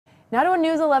Now to a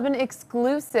News 11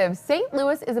 exclusive. St.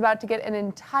 Louis is about to get an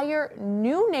entire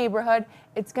new neighborhood.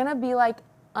 It's going to be like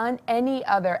any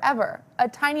other ever, a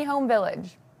tiny home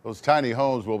village. Those tiny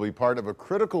homes will be part of a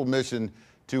critical mission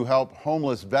to help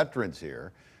homeless veterans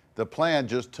here. The plan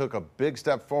just took a big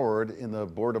step forward in the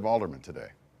Board of Aldermen today.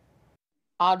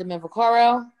 Alderman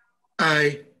Vaccaro.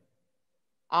 Aye.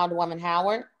 Alderwoman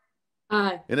Howard.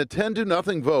 Aye. In a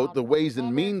 10-0 vote, the Ways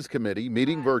and Means Committee,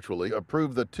 meeting virtually,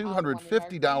 approved the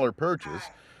 $250 purchase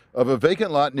of a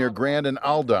vacant lot near Grand and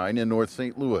Aldine in North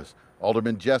St. Louis.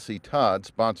 Alderman Jesse Todd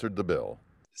sponsored the bill.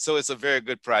 So it's a very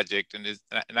good project, and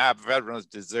our veterans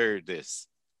deserve this.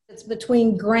 It's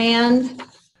between Grand.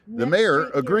 The mayor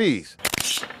agrees.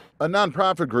 A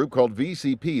nonprofit group called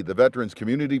VCP, the Veterans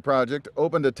Community Project,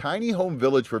 opened a tiny home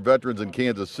village for veterans in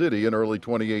Kansas City in early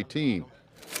 2018.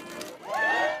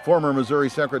 Former Missouri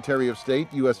Secretary of State,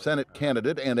 U.S. Senate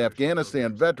candidate, and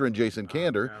Afghanistan veteran Jason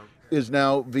Kander is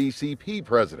now VCP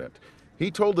president. He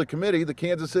told the committee the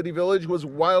Kansas City village was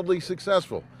wildly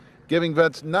successful, giving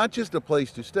vets not just a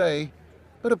place to stay,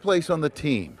 but a place on the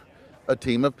team, a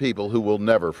team of people who will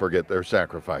never forget their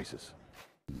sacrifices.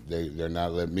 They're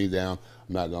not letting me down.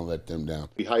 I'm not going to let them down.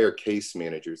 We hire case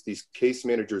managers. These case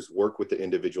managers work with the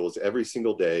individuals every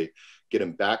single day, get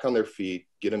them back on their feet,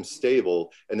 get them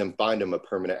stable, and then find them a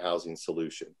permanent housing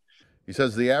solution. He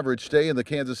says the average stay in the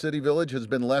Kansas City village has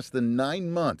been less than 9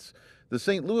 months. The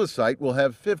St. Louis site will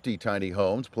have 50 tiny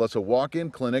homes, plus a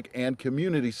walk-in clinic and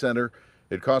community center.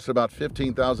 It costs about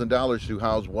 $15,000 to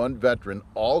house one veteran,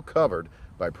 all covered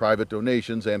by private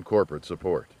donations and corporate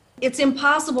support. It's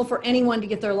impossible for anyone to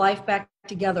get their life back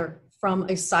together from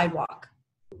a sidewalk.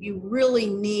 You really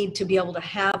need to be able to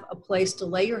have a place to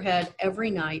lay your head every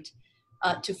night,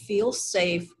 to feel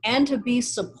safe and to be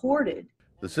supported.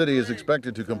 The city is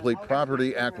expected to complete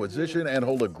property acquisition and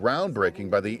hold a groundbreaking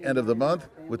by the end of the month,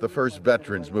 with the first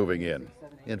veterans moving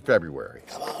in February.